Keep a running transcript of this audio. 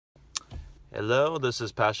Hello, this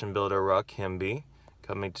is Passion Builder Rock Himby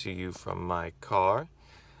coming to you from my car.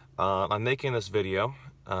 I'm making this video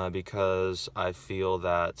because I feel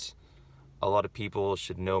that a lot of people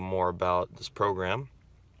should know more about this program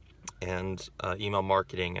and email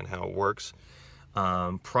marketing and how it works.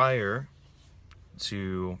 Prior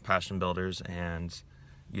to Passion Builders and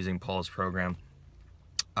using Paul's program,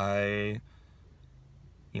 I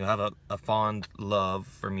have a fond love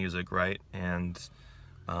for music, right? And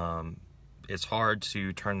it's hard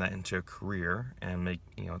to turn that into a career and make,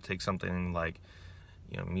 take something like,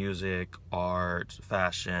 music, art,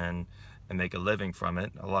 fashion, and make a living from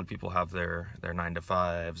it. A lot of people have their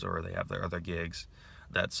 9-to-5s, or they have their other gigs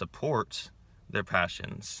that support their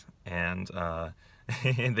passions, and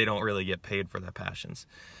they don't really get paid for their passions.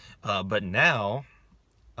 But now,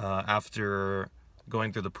 after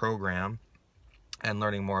going through the program and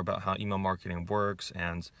learning more about how email marketing works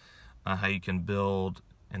and how you can build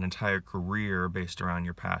an entire career based around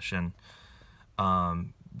your passion,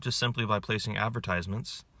 just simply by placing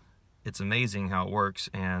advertisements. It's amazing how it works,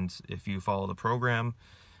 and if you follow the program,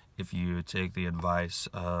 if you take the advice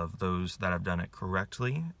of those that have done it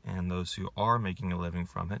correctly, and those who are making a living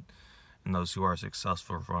from it, and those who are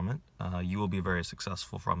successful from it, you will be very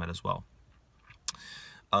successful from it as well.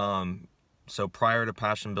 So prior to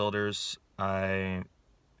Passion Builders, I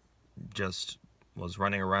just was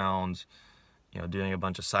running around, doing a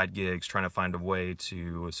bunch of side gigs, trying to find a way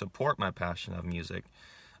to support my passion of music.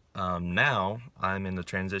 Now I'm in the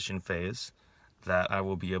transition phase that I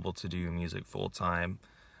will be able to do music full time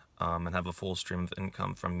and have a full stream of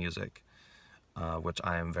income from music, which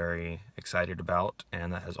I am very excited about,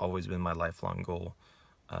 and that has always been my lifelong goal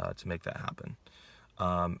to make that happen.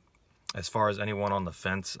 As far as anyone on the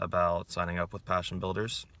fence about signing up with Passion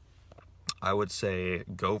Builders, I would say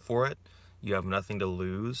go for it. You have nothing to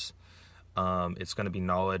lose. It's going to be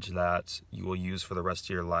knowledge that you will use for the rest of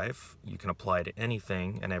your life. You can apply to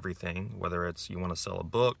anything and everything, whether it's you want to sell a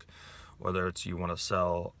book, whether it's you want to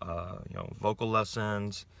sell, vocal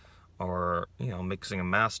lessons, or, mixing and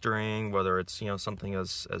mastering, whether it's, something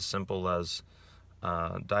as simple as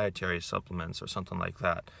dietary supplements or something like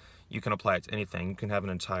that. You can apply it to anything. You can have an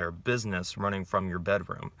entire business running from your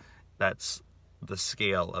bedroom. That's the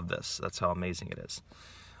scale of this. That's how amazing it is.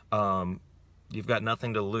 You've got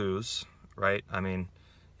nothing to lose, right? I mean,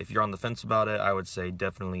 if you're on the fence about it, I would say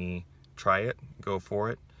definitely try it, go for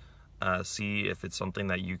it, see if it's something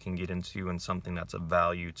that you can get into and something that's of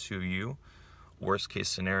value to you. Worst case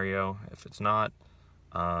scenario, if it's not,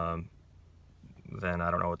 then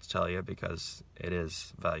I don't know what to tell you, because it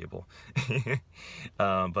is valuable.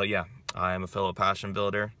 But yeah, I am a fellow passion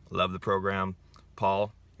builder, love the program.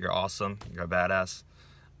 Paul, you're awesome, you're a badass.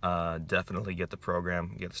 Definitely get the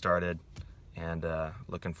program, get started, and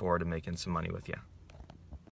looking forward to making some money with you.